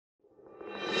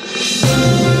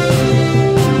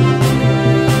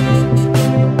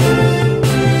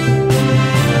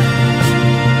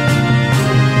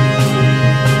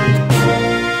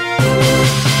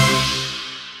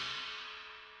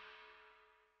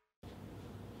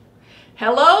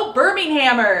Hello,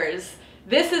 Birminghamers!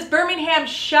 This is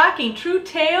Birmingham's Shocking True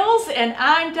Tales, and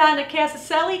I'm Donna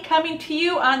coming to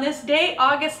you on this day,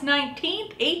 August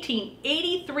 19th,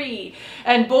 1883.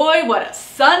 And boy, what a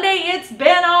Sunday it's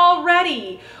been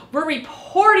already! We're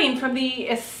reporting from the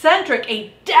Eccentric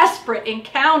a desperate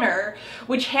encounter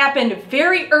which happened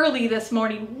very early this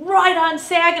morning right on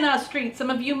Saginaw Street.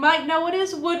 Some of you might know it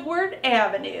as Woodward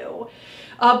Avenue.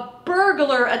 A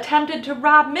burglar attempted to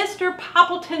rob Mr.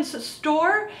 Poppleton's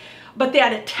store, but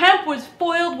that attempt was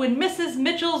foiled when Mrs.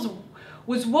 Mitchell's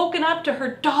was woken up to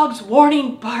her dog's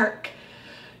warning bark.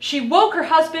 She woke her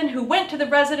husband, who went to the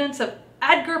residence of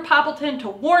Edgar Poppleton to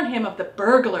warn him of the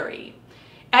burglary.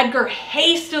 Edgar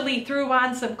hastily threw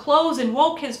on some clothes and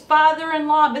woke his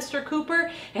father-in-law, Mr.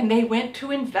 Cooper, and they went to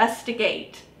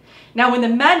investigate. Now, when the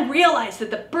men realized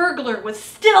that the burglar was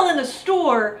still in the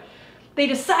store, they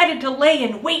decided to lay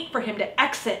in wait for him to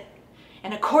exit.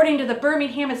 And according to the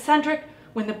Birmingham Eccentric,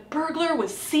 when the burglar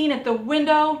was seen at the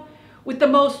window with the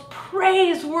most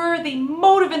praiseworthy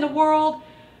motive in the world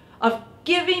of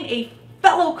giving a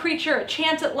fellow creature a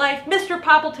chance at life, Mr.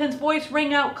 Poppleton's voice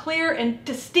rang out clear and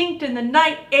distinct in the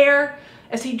night air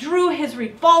as he drew his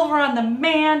revolver on the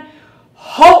man.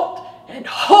 "Halt and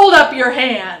hold up your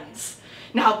hands!"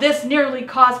 Now this nearly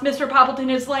cost Mr. Poppleton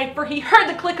his life, for he heard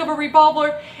the click of a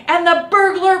revolver and the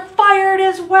burglar fired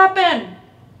his weapon.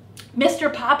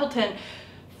 Mr. Poppleton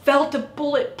felt a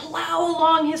bullet plow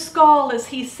along his skull, as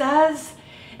he says,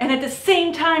 and at the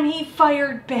same time he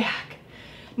fired back.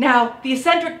 Now, the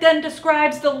Eccentric then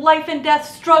describes the life and death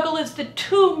struggle as the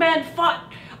two men fought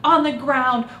on the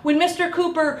ground when Mr.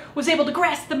 Cooper was able to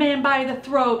grasp the man by the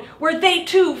throat, where they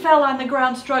too fell on the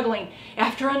ground struggling.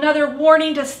 After another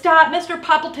warning to stop, Mr.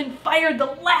 Poppleton fired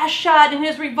the last shot in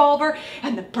his revolver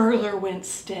and the burglar went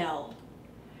still.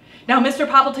 Now, Mr.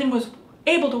 Poppleton was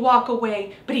able to walk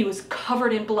away, but he was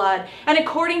covered in blood, and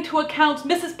according to accounts,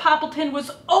 Mrs. Poppleton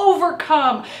was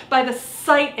overcome by the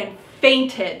sight and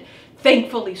fainted.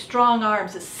 Thankfully, strong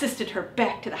arms assisted her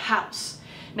back to the house.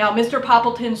 Now, Mr.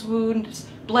 Poppleton's wounds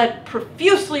bled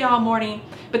profusely all morning,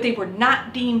 but they were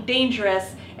not deemed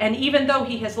dangerous, and even though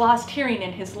he has lost hearing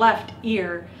in his left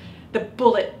ear, the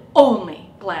bullet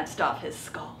only glanced off his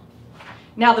skull.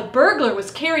 Now, the burglar was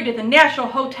carried to the National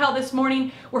Hotel this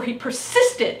morning, where he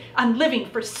persisted on living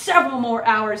for several more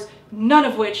hours, none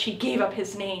of which he gave up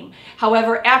his name.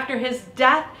 However, after his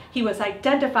death, he was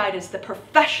identified as the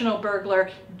professional burglar,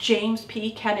 James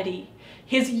P. Kennedy.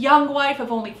 His young wife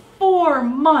of only 4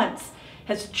 months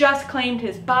has just claimed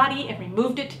his body and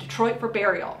removed it to Detroit for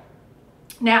burial.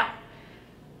 Now,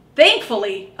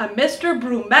 thankfully, a Mr.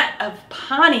 Brumette of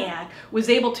Pontiac was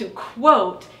able to,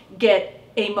 quote, get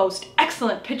a most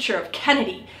excellent picture of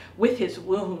Kennedy with his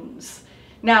wounds.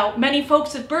 Now, many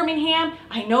folks at Birmingham,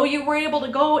 I know you were able to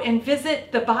go and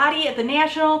visit the body at the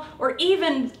National, or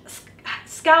even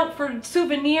scout for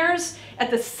souvenirs at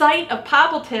the site of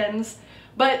Poppleton's,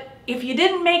 but if you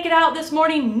didn't make it out this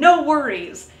morning, no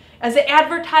worries. As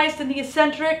advertised in the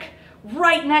Eccentric,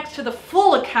 right next to the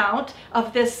full account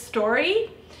of this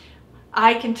story,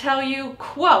 I can tell you,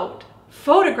 quote,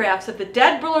 photographs of the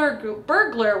dead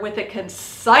burglar with a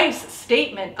concise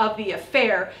statement of the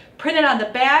affair printed on the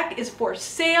back is for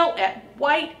sale at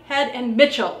Whitehead and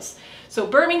Mitchell's. So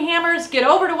Birminghamers, get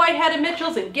over to Whitehead and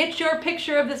Mitchell's and get your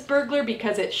picture of this burglar,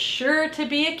 because it's sure to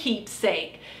be a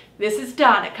keepsake. This is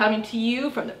Donna coming to you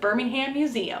from the Birmingham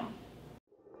Museum.